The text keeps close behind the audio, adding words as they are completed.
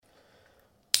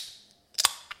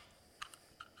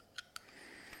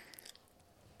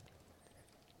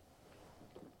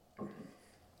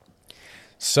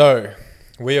So,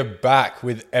 we are back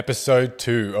with episode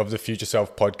 2 of the Future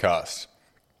Self podcast.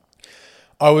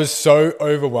 I was so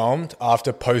overwhelmed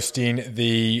after posting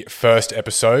the first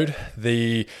episode.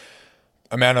 The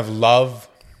amount of love,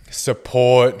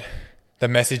 support, the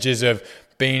messages of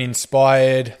being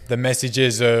inspired, the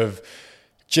messages of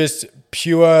just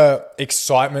pure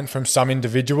excitement from some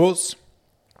individuals.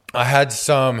 I had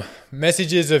some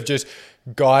messages of just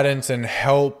guidance and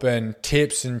help and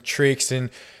tips and tricks and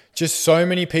just so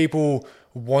many people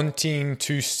wanting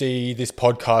to see this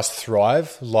podcast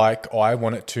thrive like I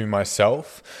want it to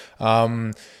myself.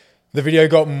 The video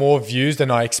got more views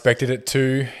than I expected it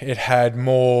to. It had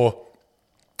more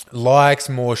likes,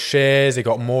 more shares. It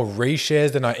got more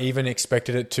reshares than I even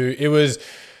expected it to. It was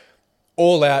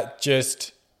all out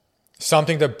just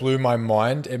something that blew my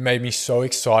mind. It made me so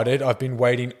excited. I've been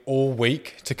waiting all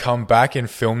week to come back and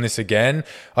film this again.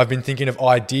 I've been thinking of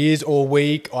ideas all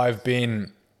week. I've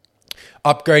been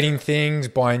upgrading things,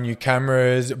 buying new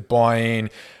cameras, buying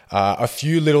a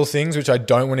few little things which I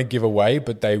don't want to give away,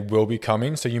 but they will be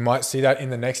coming. So you might see that in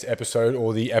the next episode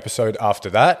or the episode after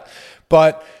that.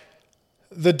 But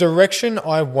the direction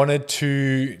I wanted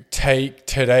to take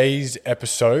today's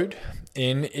episode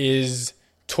in is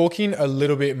talking a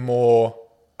little bit more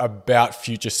about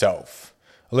future self.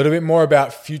 A little bit more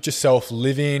about future self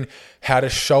living, how to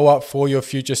show up for your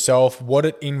future self, what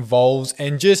it involves,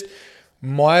 and just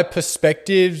my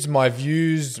perspectives, my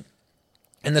views,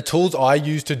 and the tools I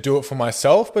use to do it for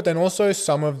myself, but then also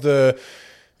some of the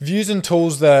views and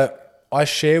tools that I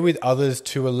share with others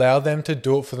to allow them to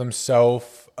do it for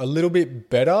themselves a little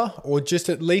bit better, or just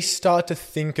at least start to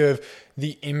think of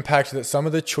the impact that some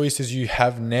of the choices you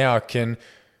have now can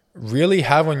really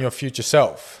have on your future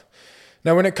self.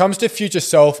 Now, when it comes to future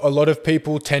self, a lot of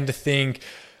people tend to think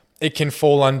it can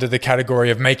fall under the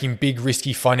category of making big,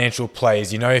 risky financial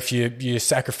plays. You know, if you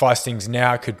sacrifice things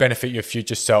now, it could benefit your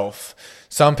future self.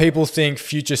 Some people think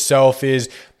future self is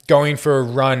going for a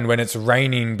run when it's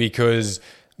raining because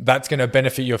that's going to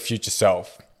benefit your future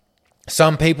self.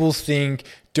 Some people think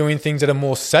doing things that are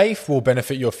more safe will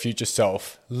benefit your future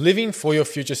self. Living for your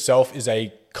future self is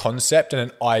a concept and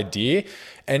an idea,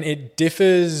 and it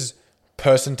differs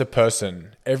person to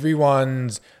person.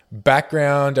 Everyone's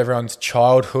background, everyone's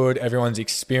childhood, everyone's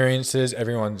experiences,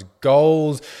 everyone's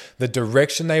goals, the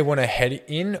direction they want to head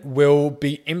in will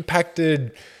be impacts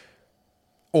the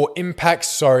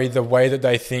way that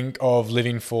they think of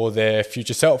living for their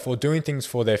future self or doing things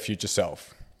for their future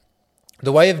self.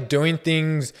 The way of doing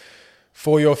things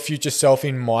for your future self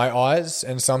in my eyes,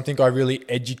 and something I really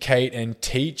educate and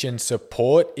teach and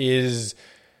support, is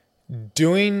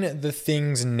doing the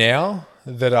things now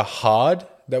that are hard,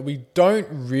 that we don't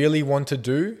really want to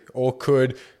do or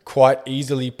could quite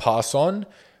easily pass on,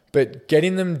 but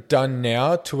getting them done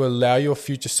now to allow your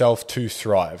future self to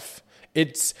thrive.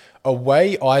 It's a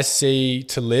way I see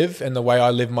to live, and the way I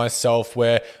live myself,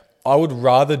 where I would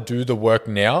rather do the work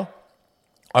now.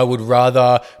 I would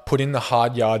rather put in the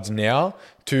hard yards now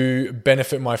to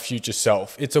benefit my future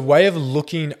self. It's a way of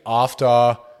looking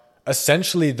after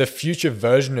essentially the future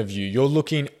version of you. You're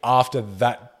looking after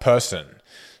that person.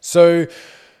 So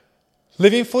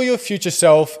living for your future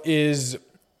self is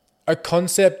a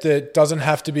concept that doesn't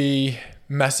have to be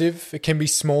massive. It can be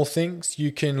small things.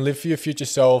 You can live for your future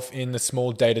self in the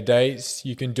small day-to-days.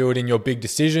 You can do it in your big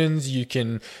decisions. You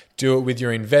can do it with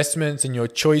your investments and your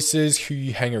choices, who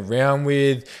you hang around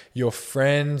with, your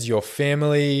friends, your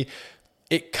family.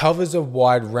 It covers a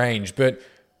wide range, but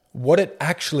what it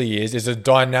actually is a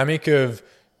dynamic of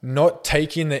not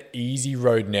taking the easy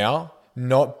road now,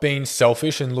 not being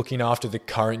selfish and looking after the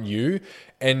current you,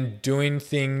 and doing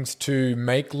things to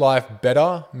make life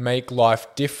better, make life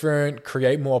different,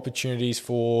 create more opportunities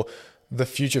for the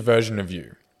future version of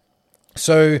you.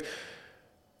 So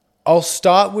I'll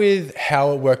start with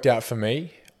how it worked out for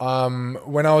me.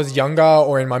 When I was younger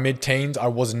or in my mid-teens, I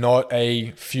was not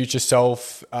a future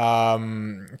self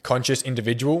conscious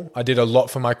individual. I did a lot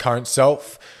for my current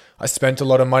self. I spent a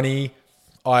lot of money.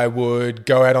 I would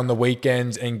go out on the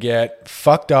weekends and get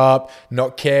fucked up,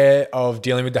 not care of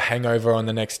dealing with the hangover on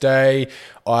the next day.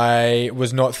 I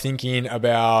was not thinking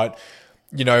about,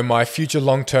 my future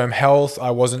long-term health.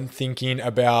 I wasn't thinking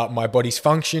about my body's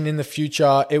function in the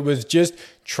future. It was just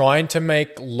trying to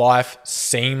make life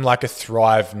seem like a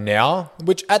thrive now,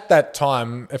 which at that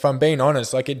time, if I'm being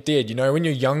honest, like it did. When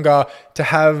you're younger, to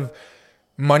have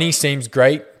money seems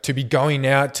great. To be going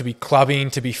out, to be clubbing,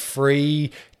 to be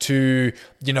free, to,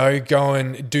 go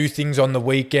and do things on the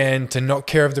weekend, to not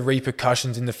care of the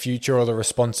repercussions in the future or the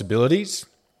responsibilities.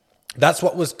 That's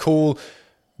what was cool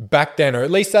back then, or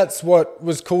at least that's what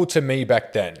was cool to me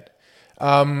back then.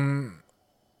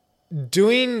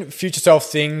 doing future self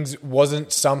things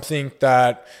wasn't something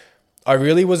that I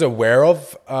really was aware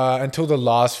of until the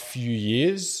last few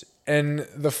years. And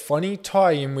the funny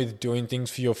tie-in with doing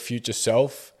things for your future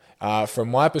self, from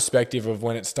my perspective of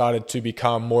when it started to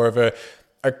become more of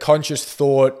a conscious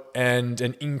thought and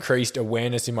an increased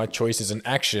awareness in my choices and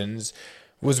actions,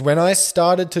 was when I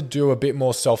started to do a bit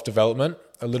more self-development,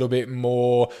 a little bit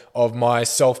more of my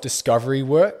self-discovery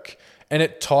work. And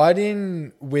it tied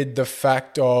in with the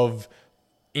fact of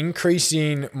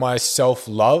increasing my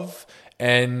self-love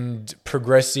and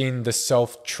progressing the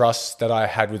self-trust that I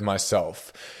had with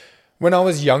myself. When I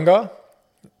was younger,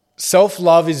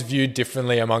 self-love is viewed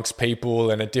differently amongst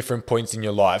people and at different points in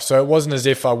your life. So it wasn't as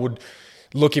if I would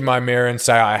look in my mirror and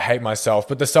say, I hate myself.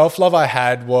 But the self-love I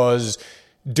had was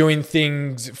doing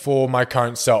things for my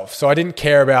current self. So I didn't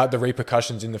care about the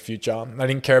repercussions in the future. I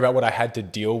didn't care about what I had to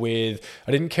deal with.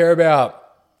 I didn't care about,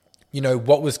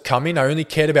 what was coming. I only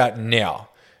cared about now,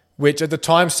 which at the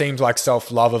time seemed like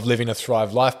self-love of living a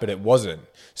thrived life, but it wasn't.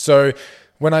 So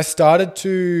when I started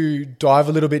to dive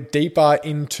a little bit deeper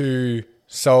into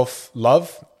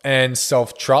self-love and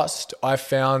self-trust, I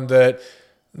found that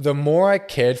the more I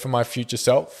cared for my future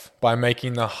self by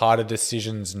making the harder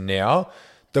decisions now,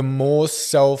 the more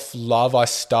self-love I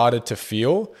started to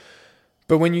feel.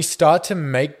 But when you start to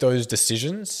make those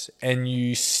decisions and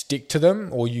you stick to them,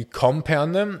 or you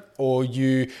compound them, or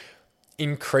you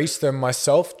increase them, my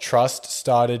self-trust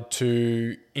started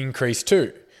to increase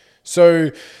too.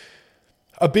 So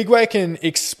a big way I can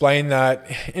explain that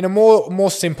in a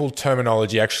more simple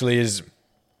terminology actually is,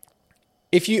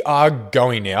 if you are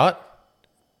going out,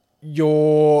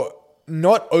 you're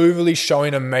not overly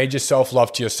showing a major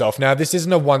self-love to yourself. Now, this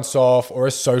isn't a once-off or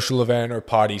a social event or a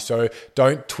party, so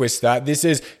don't twist that. This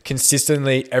is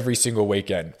consistently every single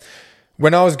weekend.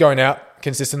 When I was going out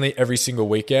consistently every single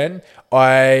weekend,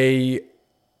 I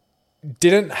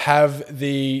didn't have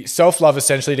the self-love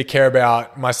essentially to care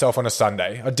about myself on a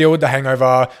Sunday. I deal with the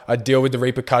hangover, I deal with the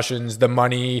repercussions, the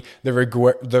money, the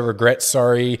regret,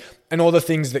 and all the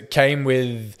things that came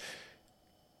with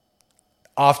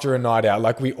after a night out,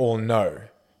 like we all know.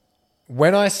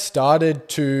 When I started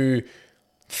to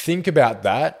think about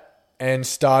that and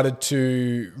started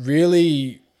to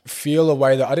really feel a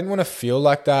way that I didn't want to feel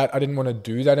like that, I didn't want to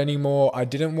do that anymore, I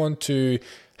didn't want to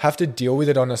have to deal with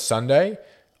it on a Sunday,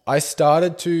 I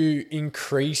started to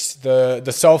increase the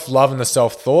self-love and the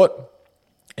self-thought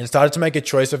and started to make a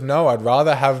choice of, no, I'd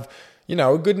rather have,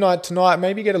 a good night tonight,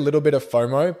 maybe get a little bit of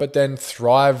FOMO, but then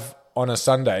thrive on a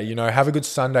Sunday. Have a good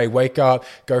Sunday, wake up,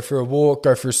 go for a walk,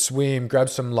 go for a swim, grab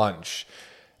some lunch.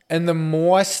 And the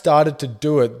more I started to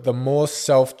do it, the more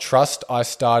self-trust I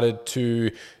started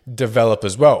to develop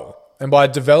as well. And by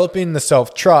developing the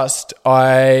self-trust,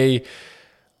 I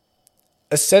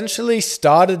essentially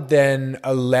started then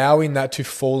allowing that to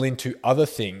fall into other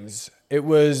things. It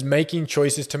was making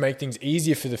choices to make things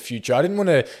easier for the future. I didn't want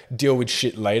to deal with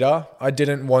shit later. I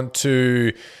didn't want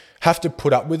to have to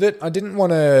put up with it. I didn't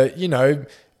want to,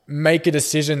 make a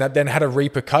decision that then had a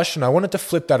repercussion. I wanted to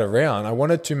flip that around. I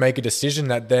wanted to make a decision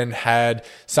that then had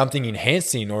something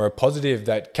enhancing or a positive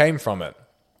that came from it.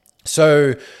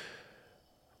 So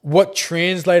what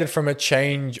translated from a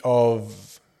change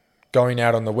of going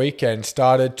out on the weekend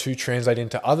started to translate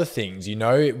into other things.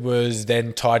 It was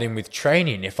then tied in with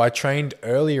training. If I trained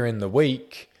earlier in the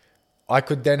week, I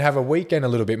could then have a weekend a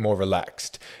little bit more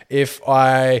relaxed. If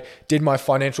I did my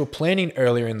financial planning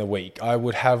earlier in the week, I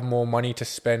would have more money to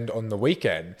spend on the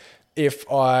weekend. If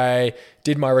I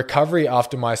did my recovery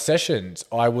after my sessions,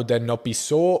 I would then not be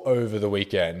sore over the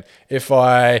weekend. If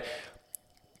I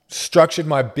structured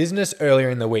my business earlier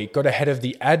in the week, got ahead of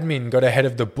the admin, got ahead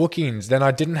of the bookings, then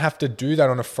I didn't have to do that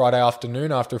on a Friday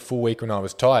afternoon after a full week when I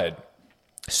was tired.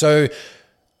 So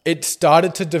it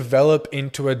started to develop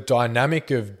into a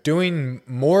dynamic of doing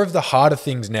more of the harder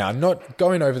things now, not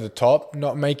going over the top,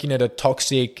 not making it a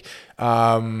toxic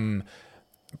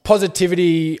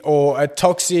positivity or a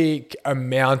toxic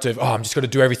amount of, I'm just got to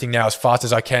do everything now as fast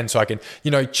as I can so I can,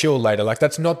 chill later. Like,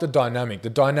 that's not the dynamic. The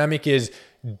dynamic is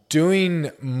doing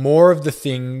more of the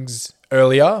things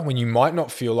earlier when you might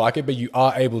not feel like it, but you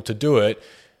are able to do it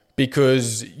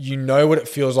because you know what it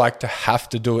feels like to have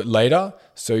to do it later.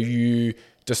 So you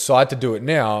decide to do it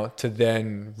now to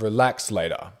then relax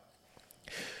later.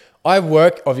 I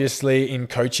work obviously in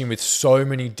coaching with so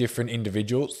many different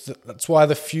individuals. That's why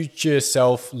the future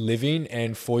self living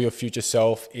and for your future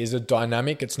self is a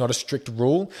dynamic. It's not a strict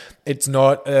rule. It's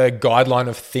not a guideline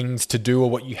of things to do or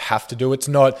what you have to do. It's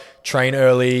not train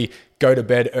early, go to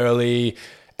bed early,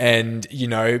 and,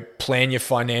 plan your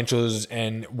financials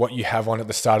and what you have on at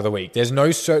the start of the week. There's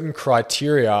no certain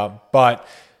criteria, but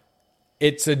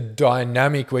it's a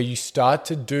dynamic where you start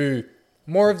to do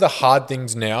more of the hard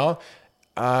things now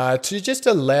to just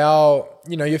allow,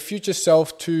 your future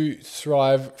self to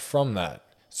thrive from that.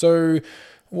 So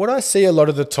what I see a lot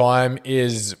of the time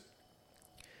is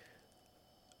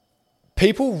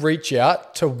people reach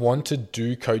out to want to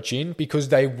do coaching because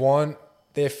they want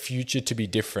their future to be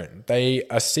different. They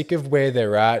are sick of where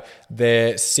they're at.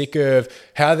 They're sick of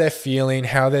how they're feeling,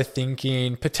 how they're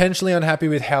thinking, potentially unhappy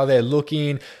with how they're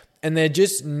looking, and they're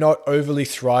just not overly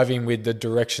thriving with the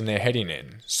direction they're heading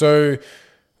in. So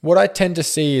what I tend to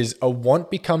see is a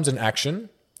want becomes an action,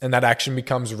 and that action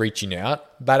becomes reaching out.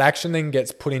 That action then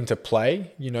gets put into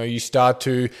play. You start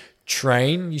to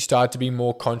train, you start to be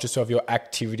more conscious of your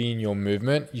activity and your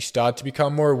movement. You start to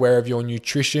become more aware of your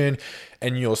nutrition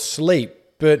and your sleep.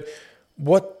 But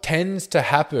what tends to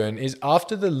happen is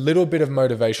after the little bit of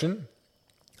motivation,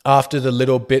 after the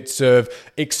little bits of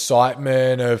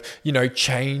excitement of,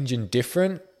 change and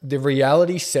different, the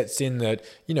reality sets in that,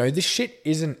 this shit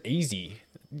isn't easy.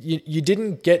 You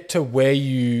didn't get to where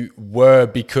you were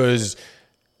because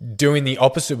doing the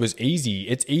opposite was easy.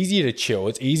 It's easier to chill.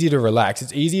 It's easier to relax.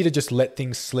 It's easier to just let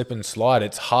things slip and slide.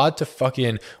 It's hard to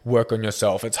fucking work on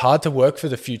yourself. It's hard to work for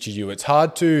the future you. It's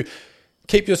hard to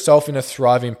keep yourself in a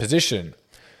thriving position.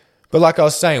 But like I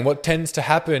was saying, what tends to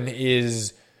happen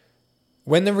is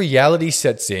when the reality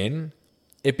sets in,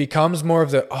 it becomes more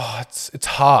of it's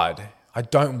hard. I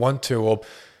don't want to, or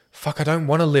fuck, I don't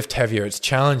want to lift heavier. It's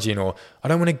challenging, or I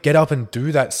don't want to get up and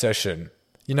do that session.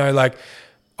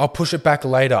 I'll push it back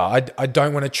later. I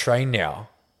don't want to train now.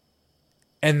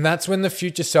 And that's when the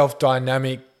future self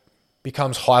dynamic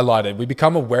becomes highlighted. We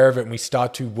become aware of it and we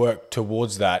start to work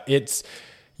towards that.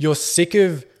 You're sick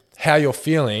of how you're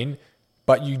feeling,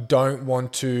 but you don't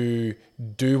want to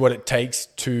do what it takes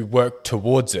to work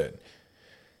towards it.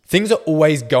 Things are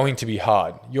always going to be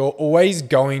hard. You're always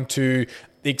going to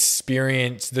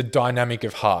experience the dynamic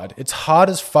of hard. It's hard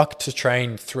as fuck to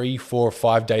train 3, 4,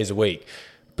 5 days a week,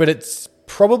 but it's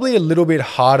probably a little bit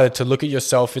harder to look at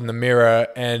yourself in the mirror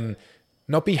and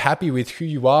not be happy with who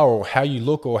you are or how you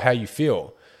look or how you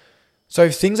feel.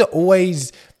 So things are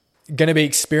always going to be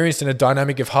experienced in a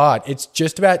dynamic of hard. It's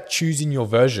just about choosing your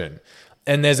version.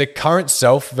 And there's a current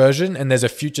self version and there's a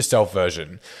future self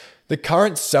version. The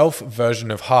current self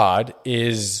version of hard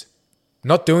is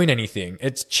not doing anything.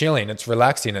 It's chilling. It's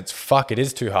relaxing. It's fuck, it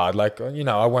is too hard.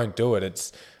 I won't do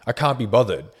it. I can't be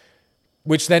bothered.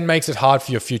 Which then makes it hard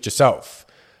for your future self.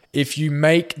 If you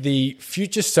make the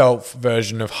future self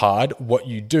version of hard what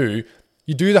you do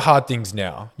the hard things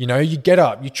now. You get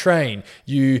up, you train,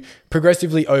 you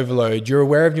progressively overload, you're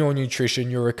aware of your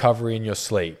nutrition, your recovery, and your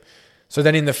sleep. So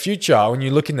then in the future, when you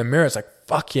look in the mirror, it's like,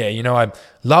 fuck yeah, I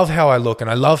love how I look and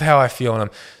I love how I feel and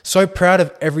I'm so proud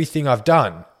of everything I've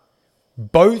done.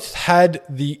 Both had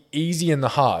the easy and the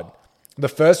hard. The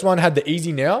first one had the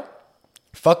easy now.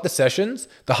 Fuck the sessions,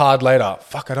 the hard later.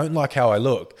 Fuck, I don't like how I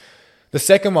look. The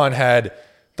second one had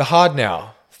the hard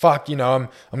now. Fuck, I'm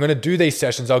going to do these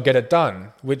sessions, I'll get it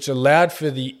done, which allowed for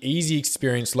the easy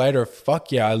experience later of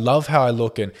fuck yeah, I love how I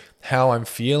look and how I'm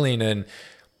feeling and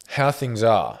how things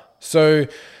are. So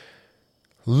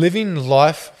living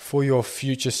life for your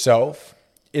future self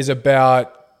is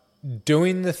about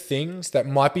doing the things that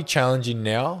might be challenging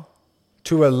now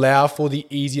to allow for the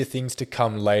easier things to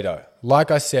come later.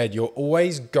 Like I said, you're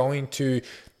always going to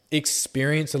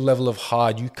experience a level of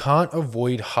hard. You can't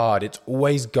avoid hard. It's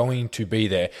always going to be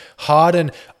there. Hard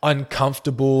and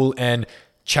uncomfortable and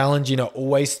challenging are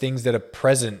always things that are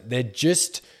present. They're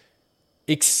just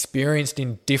experienced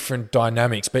in different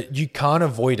dynamics, but you can't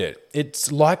avoid it.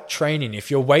 It's like training. If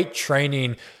you're weight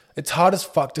training, it's hard as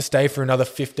fuck to stay for another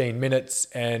 15 minutes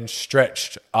and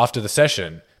stretched after the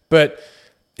session. But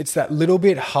it's that little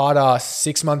bit harder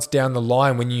 6 months down the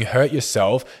line when you hurt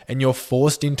yourself and you're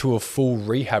forced into a full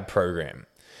rehab program.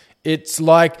 It's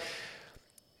like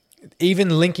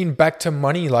even linking back to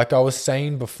money, like I was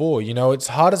saying before, it's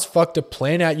hard as fuck to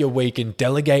plan out your week and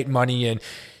delegate money and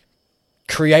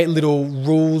create little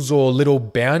rules or little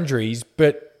boundaries,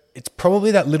 but it's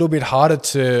probably that little bit harder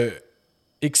to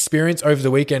experience over the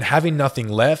weekend, having nothing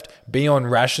left, be on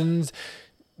rations,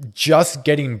 just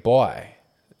getting by.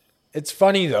 It's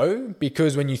funny though,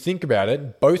 because when you think about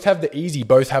it, both have the easy,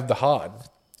 both have the hard.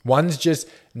 One's just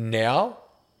now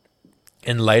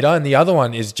and later, and the other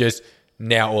one is just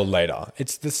now or later.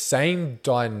 It's the same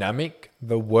dynamic.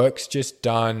 The work's just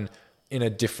done in a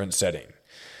different setting.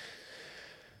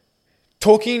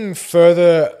 Talking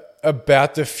further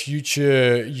about the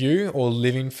future you, or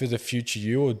living for the future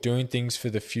you, or doing things for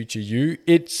the future you,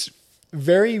 it's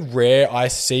very rare I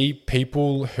see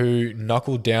people who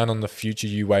knuckle down on the future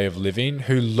you way of living,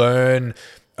 who learn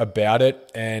about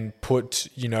it and put,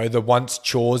 the once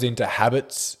chores into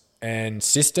habits and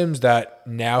systems that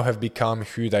now have become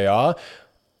who they are,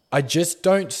 I just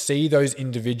don't see those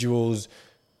individuals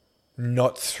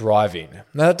not thriving.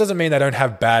 Now, that doesn't mean they don't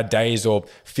have bad days or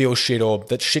feel shit or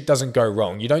that shit doesn't go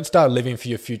wrong. You don't start living for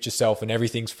your future self and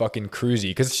everything's fucking cruisy,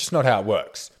 because it's just not how it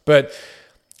works. But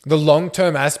the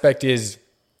long-term aspect is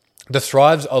the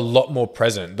thrive's a lot more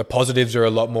present. The positives are a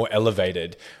lot more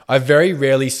elevated. I very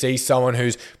rarely see someone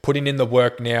who's putting in the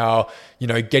work now,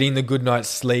 getting the good night's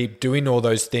sleep, doing all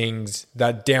those things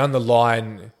that down the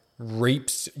line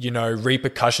reaps,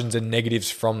 repercussions and negatives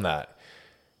from that.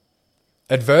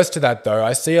 Adverse to that though,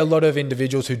 I see a lot of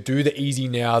individuals who do the easy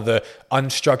now, the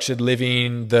unstructured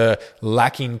living, the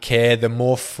lacking care, the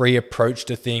more free approach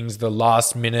to things, the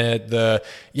last minute,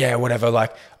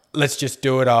 let's just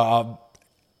do it.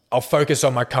 I'll focus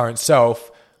on my current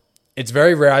self. It's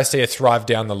very rare I see a thrive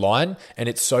down the line, and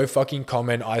it's so fucking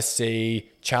common I see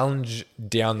challenge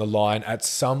down the line at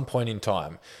some point in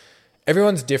time.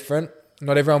 Everyone's different.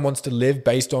 Not everyone wants to live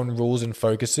based on rules and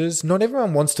focuses. Not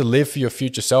everyone wants to live for your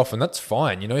future self, and that's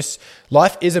fine.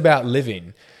 Life is about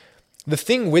living. The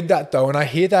thing with that though, and I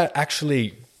hear that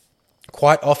actually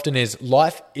quite often, is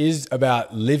life is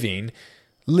about living.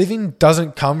 Living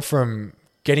doesn't come from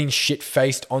getting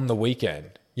shit-faced on the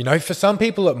weekend. For some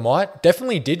people it might.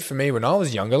 Definitely did for me when I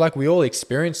was younger. Like, we all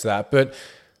experienced that. But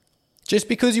just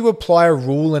because you apply a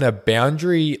rule and a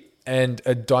boundary and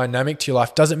a dynamic to your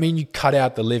life doesn't mean you cut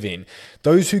out the living.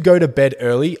 Those who go to bed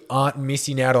early aren't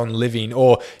missing out on living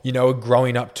or, are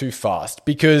growing up too fast.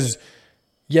 Because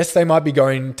yes, they might be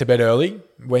going to bed early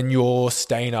when you're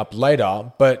staying up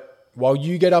later. But while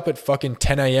you get up at fucking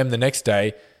 10 a.m. the next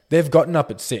day, they've gotten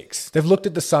up at 6. They've looked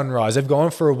at the sunrise. They've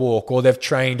gone for a walk, or they've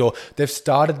trained, or they've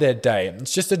started their day.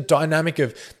 It's just a dynamic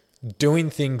of doing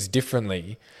things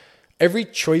differently. Every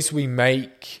choice we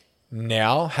make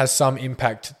now has some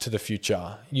impact to the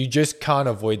future. You just can't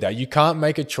avoid that. You can't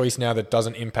make a choice now that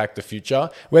doesn't impact the future.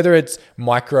 Whether it's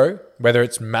micro, whether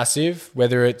it's massive,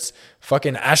 whether it's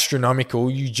fucking astronomical,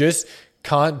 you just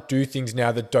can't do things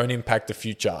now that don't impact the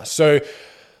future. So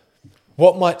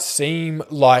what might seem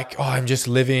like, I'm just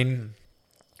living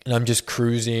and I'm just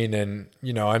cruising and,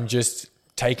 I'm just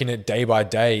taking it day by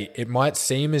day. It might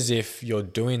seem as if you're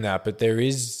doing that, but there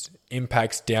is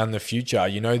impacts down the future.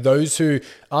 Those who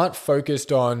aren't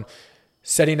focused on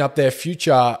setting up their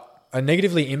future are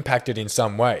negatively impacted in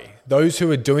some way. Those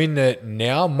who are doing it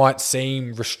now might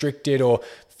seem restricted or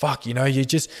you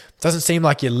just doesn't seem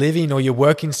like you're living or you're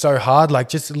working so hard. Like,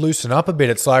 just loosen up a bit.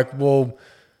 It's like, well,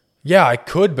 yeah, I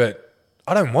could, but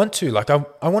I don't want to. Like,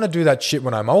 I want to do that shit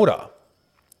when I'm older.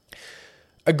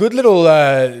 A good little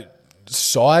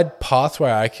side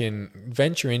pathway I can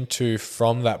venture into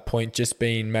from that point just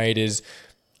being made is,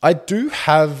 I do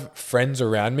have friends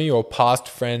around me, or past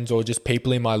friends, or just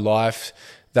people in my life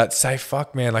that say,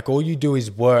 fuck man, like all you do is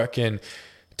work and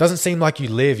it doesn't seem like you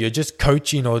live. You're just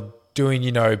coaching or doing,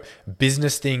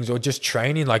 business things or just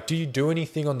training. Like, do you do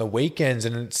anything on the weekends?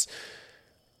 And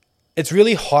it's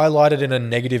really highlighted in a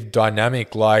negative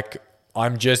dynamic. Like,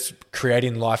 I'm just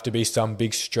creating life to be some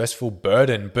big stressful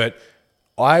burden. But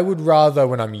I would rather,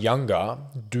 when I'm younger,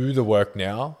 do the work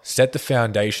now, set the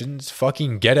foundations,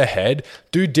 fucking get ahead,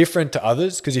 do different to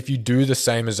others. Because if you do the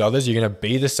same as others, you're going to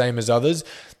be the same as others.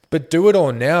 But do it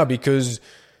all now, because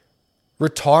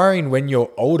retiring when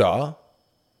you're older,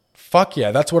 fuck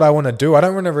yeah, that's what I want to do. I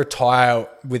don't want to retire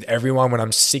with everyone when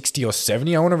I'm 60 or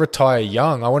 70. I want to retire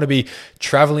young. I want to be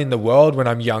traveling the world when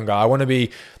I'm younger. I want to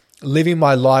be living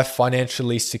my life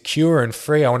financially secure and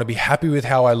free. I want to be happy with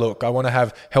how I look. I want to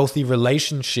have healthy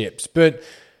relationships. But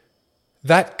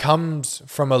that comes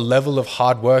from a level of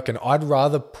hard work, and I'd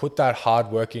rather put that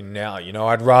hard work in now.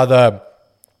 I'd rather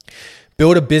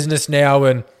build a business now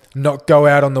and not go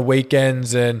out on the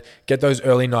weekends and get those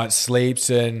early night sleeps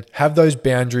and have those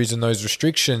boundaries and those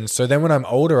restrictions. So then when I'm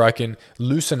older, I can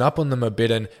loosen up on them a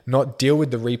bit and not deal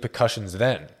with the repercussions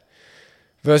then.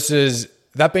 Versus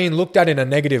that being looked at in a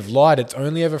negative light, it's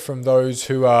only ever from those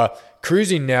who are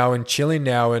cruising now and chilling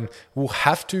now and will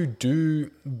have to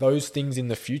do those things in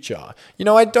the future.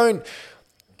 I don't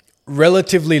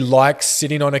relatively like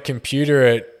sitting on a computer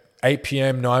at 8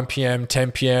 p.m., 9 p.m.,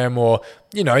 10 p.m. or,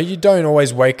 you don't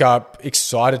always wake up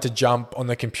excited to jump on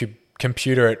the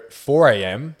computer at 4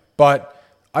 a.m. But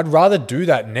I'd rather do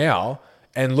that now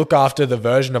and look after the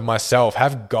version of myself,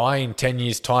 have Guy in 10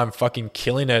 years' time fucking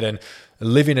killing it and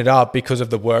living it up because of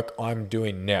the work I'm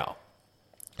doing now.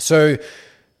 So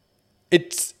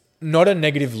it's not a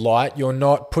negative light. You're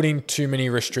not putting too many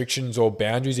restrictions or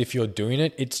boundaries if you're doing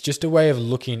it. It's just a way of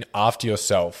looking after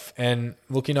yourself. And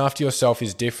looking after yourself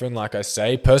is different, like I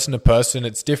say, person to person.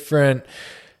 It's different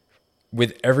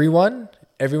with everyone.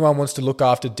 Everyone wants to look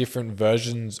after different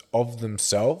versions of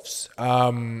themselves.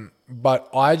 But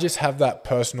I just have that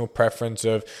personal preference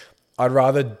of I'd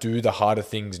rather do the harder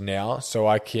things now so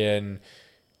I can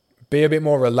be a bit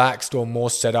more relaxed or more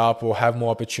set up or have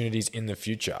more opportunities in the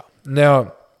future.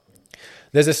 Now,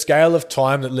 there's a scale of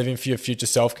time that living for your future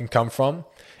self can come from.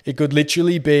 It could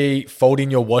literally be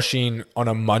folding your washing on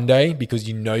a Monday because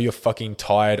you know you're fucking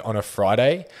tired on a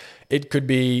Friday. It could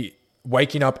be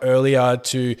waking up earlier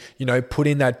to, put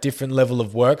in that different level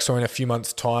of work. So in a few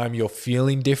months' time, you're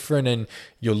feeling different and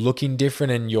you're looking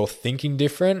different and you're thinking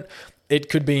different. It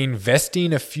could be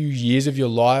investing a few years of your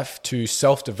life to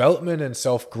self-development and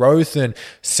self-growth and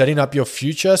setting up your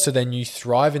future so then you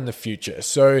thrive in the future.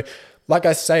 So like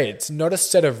I say, it's not a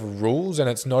set of rules and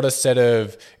it's not a set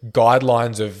of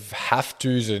guidelines of have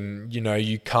tos and,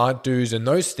 you can't do's and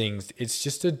those things. It's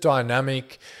just a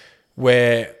dynamic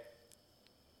where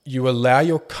you allow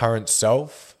your current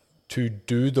self to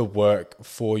do the work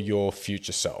for your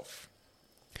future self.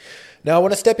 Now, I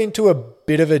want to step into a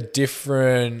bit of a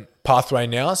different pathway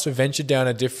now. So venture down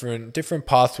a different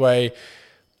pathway.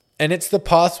 And it's the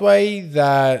pathway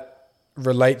that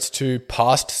relates to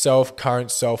past self, current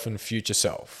self, and future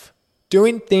self.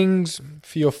 Doing things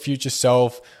for your future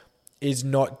self is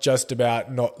not just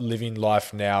about not living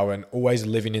life now and always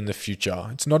living in the future.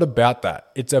 It's not about that.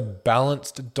 It's a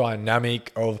balanced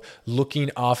dynamic of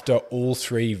looking after all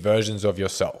three versions of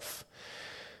yourself.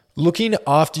 Looking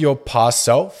after your past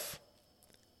self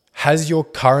has your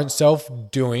current self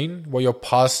doing what your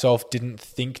past self didn't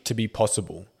think to be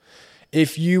possible.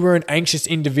 If you were an anxious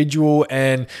individual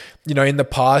and, in the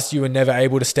past you were never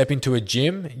able to step into a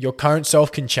gym, your current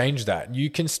self can change that. You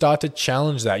can start to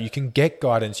challenge that. You can get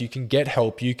guidance. You can get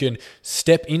help. You can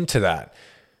step into that.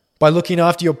 By looking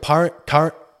after your past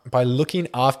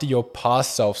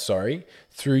self,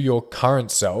 through your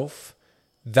current self,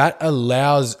 that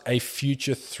allows a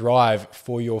future thrive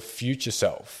for your future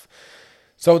self.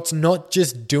 So it's not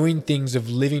just doing things of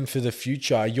living for the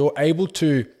future. You're able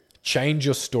to change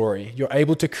your story. You're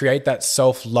able to create that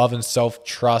self-love and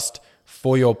self-trust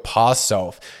for your past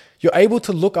self. You're able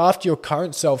to look after your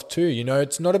current self too.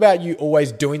 It's not about you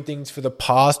always doing things for the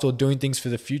past or doing things for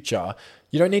the future.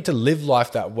 You don't need to live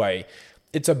life that way.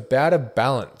 It's about a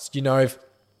balance. If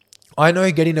I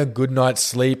know getting a good night's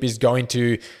sleep is going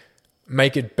to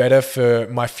make it better for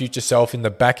my future self in the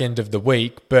back end of the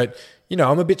week, but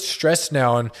I'm a bit stressed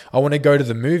now and I want to go to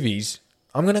the movies,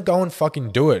 I'm going to go and fucking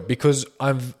do it because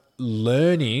I've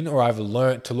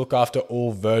learned to look after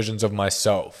all versions of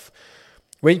myself.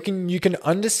 When you can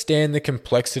understand the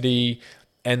complexity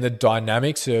and the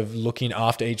dynamics of looking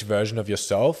after each version of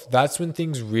yourself, that's when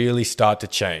things really start to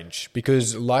change.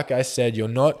 Because like I said, you're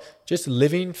not just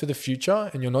living for the future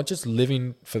and you're not just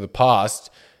living for the past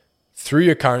through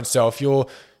your current self. You're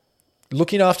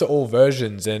looking after all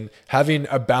versions and having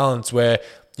a balance where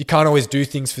you can't always do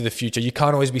things for the future. You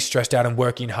can't always be stressed out and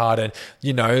working hard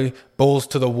and, balls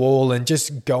to the wall and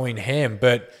just going ham.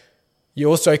 But you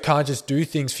also can't just do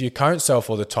things for your current self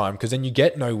all the time because then you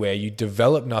get nowhere. You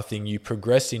develop nothing. You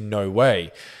progress in no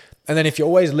way. And then if you're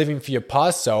always living for your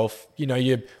past self,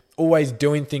 you're always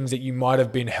doing things that you might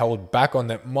have been held back on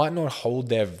that might not hold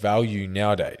their value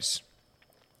nowadays.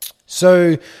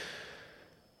 So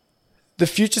the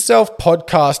Future Self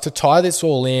podcast, to tie this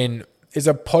all in, is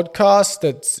a podcast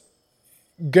that's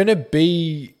going to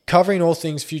be covering all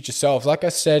things future self. Like I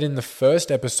said in the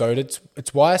first episode,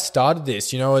 it's why I started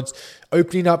this. It's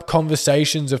opening up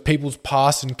conversations of people's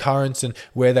past and currents and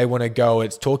where they want to go.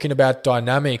 It's talking about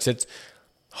dynamics. It's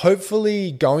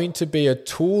hopefully going to be a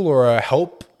tool or a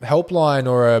helpline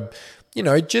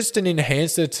or just an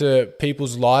enhancer to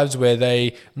people's lives where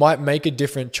they might make a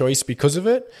different choice because of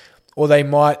it. Or they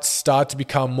might start to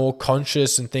become more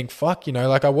conscious and think, fuck,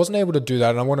 I wasn't able to do that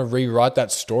and I want to rewrite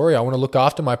that story. I want to look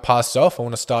after my past self. I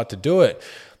want to start to do it.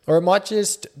 Or it might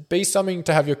just be something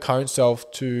to have your current self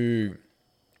to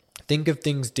think of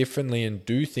things differently and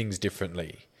do things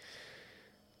differently.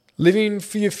 Living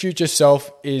for your future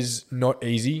self is not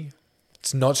easy.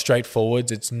 It's not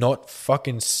straightforward. It's not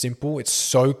fucking simple. It's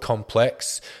so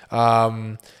complex.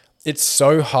 It's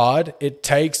so hard. It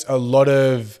takes a lot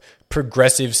of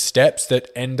progressive steps that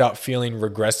end up feeling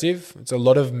regressive. It's a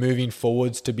lot of moving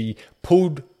forwards to be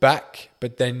pulled back,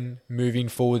 but then moving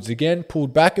forwards again,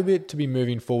 pulled back a bit to be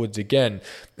moving forwards again.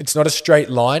 It's not a straight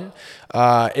line.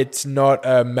 It's not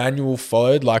a manual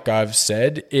followed, like I've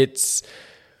said. It's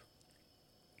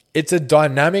it's a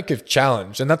dynamic of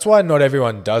challenge. And that's why not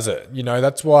everyone does it. You know,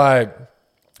 that's why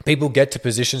people get to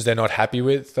positions they're not happy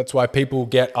with. That's why people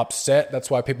get upset. That's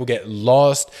why people get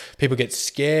lost. People get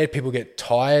scared. People get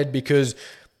tired, because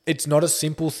it's not a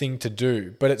simple thing to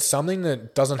do, but it's something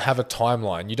that doesn't have a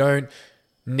timeline. You don't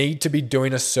need to be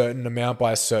doing a certain amount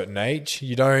by a certain age.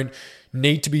 You don't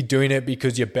need to be doing it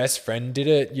because your best friend did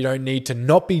it. You don't need to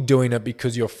not be doing it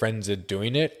because your friends are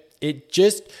doing it. It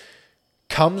just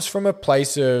comes from a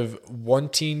place of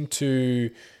wanting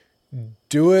to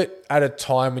do it at a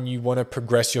time when you want to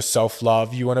progress your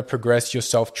self-love, you want to progress your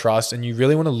self-trust, and you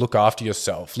really want to look after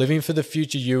yourself. Living for the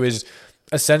future you is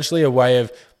essentially a way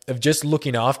of just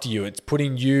looking after you. It's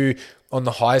putting you on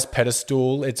the highest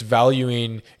pedestal. It's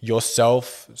valuing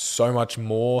yourself so much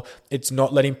more. It's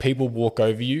not letting people walk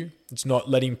over you. It's not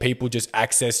letting people just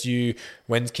access you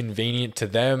when it's convenient to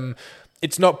them.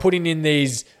 It's not putting in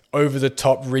these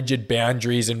over-the-top rigid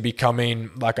boundaries and becoming,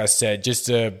 like I said, just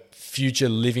a future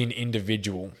living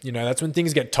individual. You know, that's when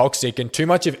things get toxic, and too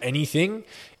much of anything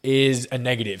is a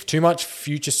negative. Too much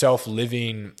future self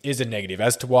living is a negative,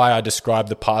 as to why I describe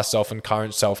the past self and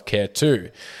current self-care too.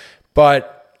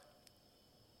 But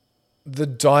the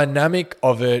dynamic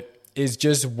of it is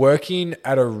just working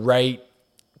at a rate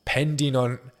pending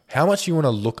on how much you want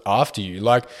to look after you.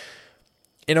 Like,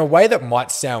 in a way that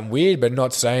might sound weird, but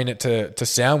not saying it to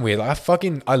sound weird. Like,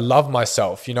 I love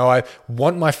myself. You know, I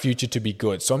want my future to be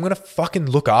good. So I'm going to fucking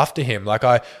look after him. Like,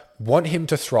 I want him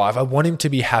to thrive. I want him to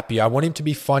be happy. I want him to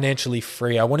be financially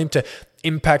free. I want him to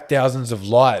impact thousands of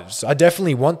lives. I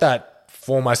definitely want that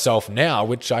for myself now,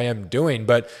 which I am doing,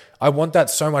 but I want that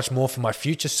so much more for my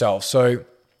future self. So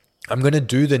I'm going to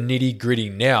do the nitty gritty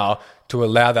now to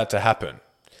allow that to happen.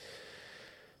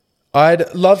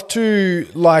 I'd love to,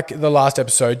 like the last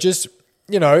episode, just,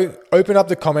 you know, open up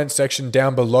the comment section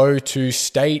down below to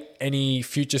state any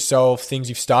future self things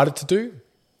you've started to do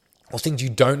or things you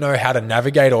don't know how to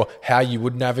navigate or how you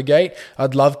would navigate.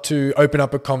 I'd love to open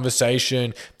up a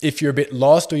conversation if you're a bit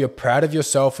lost or you're proud of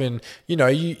yourself and, you know,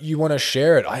 you want to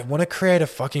share it. I want to create a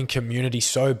fucking community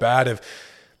so bad of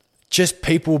just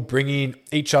people bringing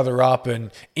each other up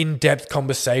and in-depth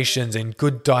conversations and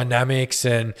good dynamics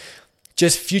and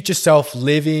just future self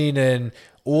living and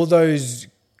all those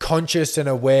conscious and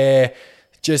aware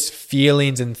just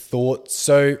feelings and thoughts.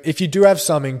 So if you do have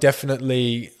something,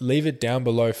 definitely leave it down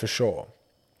below for sure.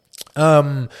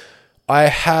 I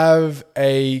have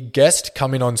a guest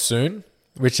coming on soon,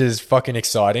 which is fucking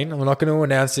exciting. I'm not going to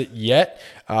announce it yet.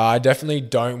 I definitely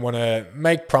don't want to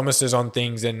make promises on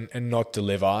things and not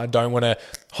deliver. I don't want to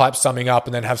hype something up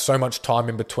and then have so much time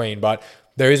in between, but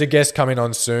there is a guest coming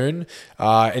on soon.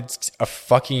 It's a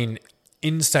fucking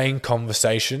insane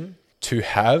conversation to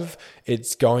have.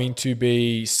 It's going to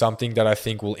be something that I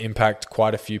think will impact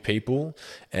quite a few people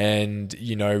and,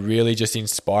 you know, really just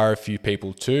inspire a few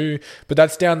people too. But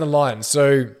that's down the line.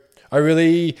 So I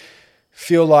really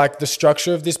feel like the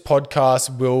structure of this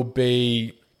podcast will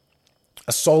be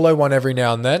a solo one every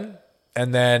now and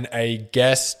then a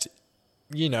guest,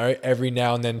 you know, every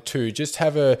now and then too. Just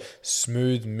have a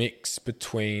smooth mix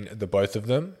between the both of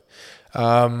them.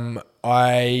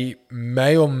 I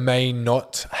may or may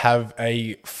not have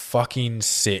a fucking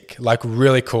sick, like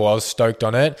really cool, I was stoked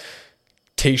on it,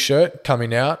 t-shirt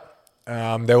coming out.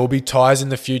 There will be ties in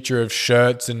the future of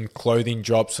shirts and clothing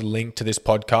drops linked to this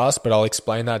podcast, but I'll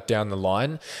explain that down the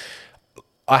line.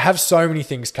 I have so many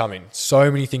things coming.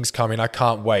 I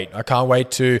can't wait. I can't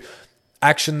wait to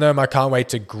action them. I can't wait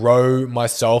to grow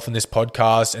myself in this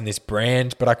podcast and this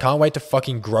brand, but I can't wait to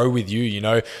fucking grow with you, you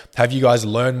know, have you guys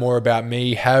learn more about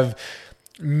me, have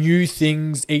new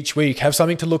things each week, have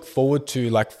something to look forward to,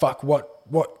 like, fuck, what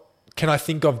can I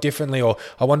think of differently? Or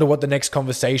I wonder what the next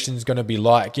conversation is going to be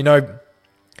like. You know,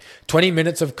 20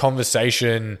 minutes of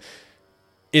conversation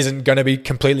isn't going to be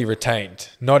completely retained.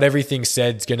 Not everything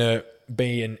said is going to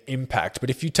be an impact, but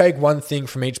if you take one thing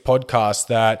from each podcast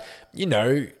that, you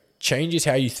know, changes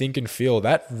how you think and feel,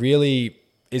 that really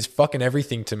is fucking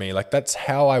everything to me. Like, that's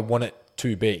how I want it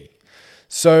to be.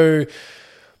 So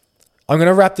I'm going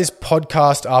to wrap this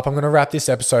podcast up. I'm going to wrap this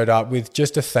episode up with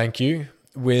just a thank you,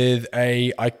 with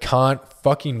a I can't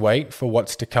fucking wait for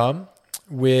what's to come,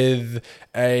 with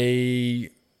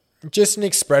just an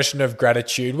expression of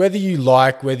gratitude, whether you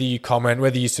like, whether you comment,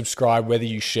 whether you subscribe, whether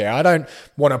you share. I don't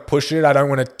want to push it. I don't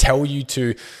want to tell you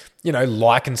to, you know,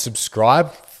 like and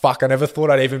subscribe. Fuck, I never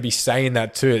thought I'd even be saying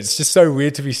that too. It's just so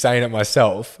weird to be saying it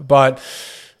myself. But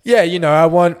yeah, you know, I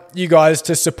want you guys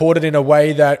to support it in a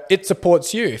way that it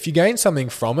supports you. If you gain something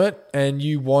from it and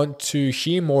you want to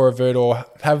hear more of it or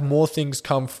have more things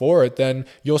come for it, then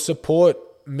your support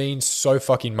means so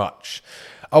fucking much.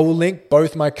 I will link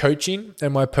both my coaching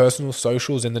and my personal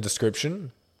socials in the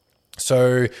description.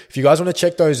 So if you guys want to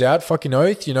check those out, fucking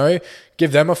oath,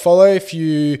 give them a follow. If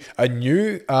you are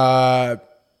new,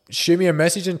 shoot me a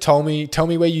message and tell me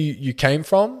where you came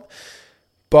from.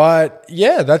 But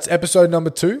yeah, that's episode number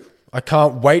 2. I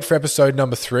can't wait for episode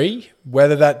number 3,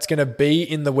 whether that's going to be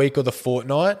in the week or the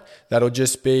fortnight. That'll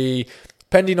just be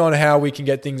depending on how we can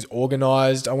get things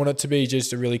organized. I want it to be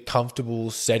just a really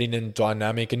comfortable setting and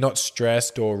dynamic and not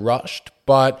stressed or rushed.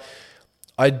 But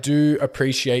I do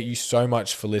appreciate you so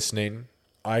much for listening.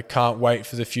 I can't wait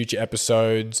for the future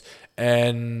episodes,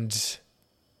 and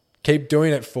keep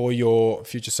doing it for your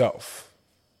future self.